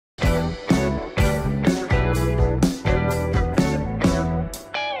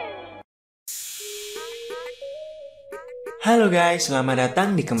Halo guys, selamat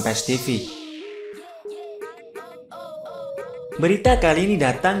datang di Kempes TV. Berita kali ini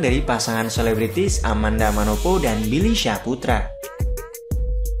datang dari pasangan selebritis Manopo dan Syahputra.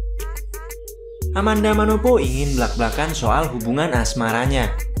 Manopo ingin blak-blakan soal hubungan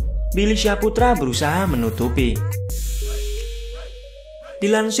asmaranya. Syahputra berusaha menutupi.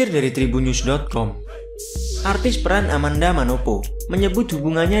 Dilansir dari tribunnews.com, artis peran Manopo menyebut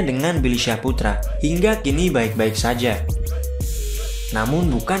hubungannya dengan Syahputra hingga kini baik-baik saja.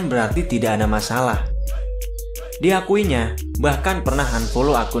 Namun bukan berarti tidak ada masalah. Diakuinya bahkan pernah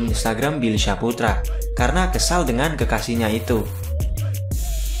unfollow akun Instagram Syahputra karena kesal dengan kekasihnya itu.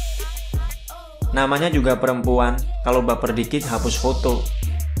 Namanya juga perempuan, kalau baper dikit hapus foto.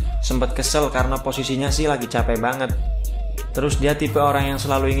 Sempet kesel karena posisinya sih lagi capek banget. Terus dia tipe orang yang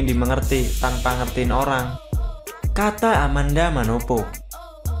selalu ingin dimengerti tanpa ngertiin orang, kata Manopo.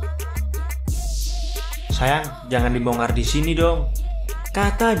 Sayang, jangan dibongkar di sini dong,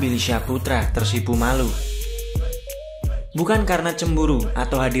 kata Syahputra tersipu malu. Bukan karena cemburu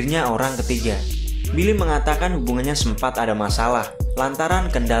atau hadirnya orang ketiga, Billy mengatakan hubungannya sempat ada masalah lantaran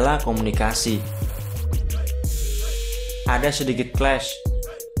kendala komunikasi. Ada sedikit clash.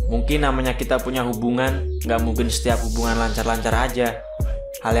 Mungkin namanya kita punya hubungan, gak mungkin setiap hubungan lancar-lancar aja.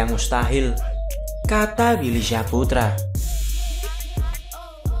 Hal yang mustahil, kata Syahputra.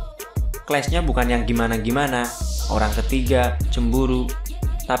 Clashnya bukan yang gimana-gimana, orang ketiga, cemburu,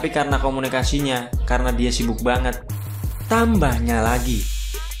 tapi karena komunikasinya, karena dia sibuk banget. Tambahnya lagi,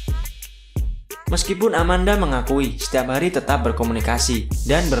 meskipun Amanda mengakui setiap hari tetap berkomunikasi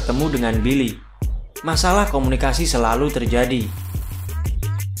dan bertemu dengan Billy, masalah komunikasi selalu terjadi.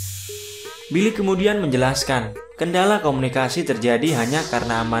 Billy kemudian menjelaskan, kendala komunikasi terjadi hanya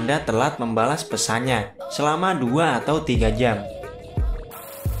karena Amanda telat membalas pesannya selama 2 atau 3 jam.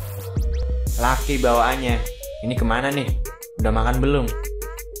 Laki bawaannya, ini kemana nih? Udah makan belum?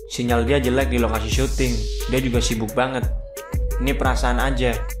 Sinyal dia jelek di lokasi syuting, dia juga sibuk banget. Ini perasaan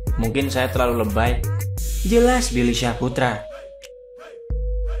aja, mungkin saya terlalu lebay, jelas Syahputra.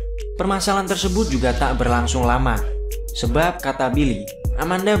 Permasalahan tersebut juga tak berlangsung lama, sebab kata Billy,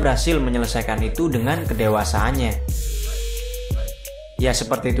 Amanda berhasil menyelesaikan itu dengan kedewasaannya. Ya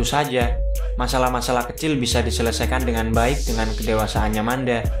seperti itu saja, masalah-masalah kecil bisa diselesaikan dengan baik dengan kedewasaannya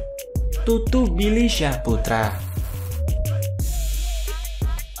Amanda, tutup Syahputra.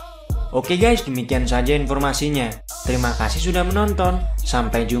 Oke guys, demikian saja informasinya. Terima kasih sudah menonton.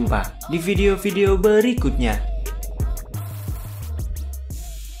 Sampai jumpa di video-video berikutnya.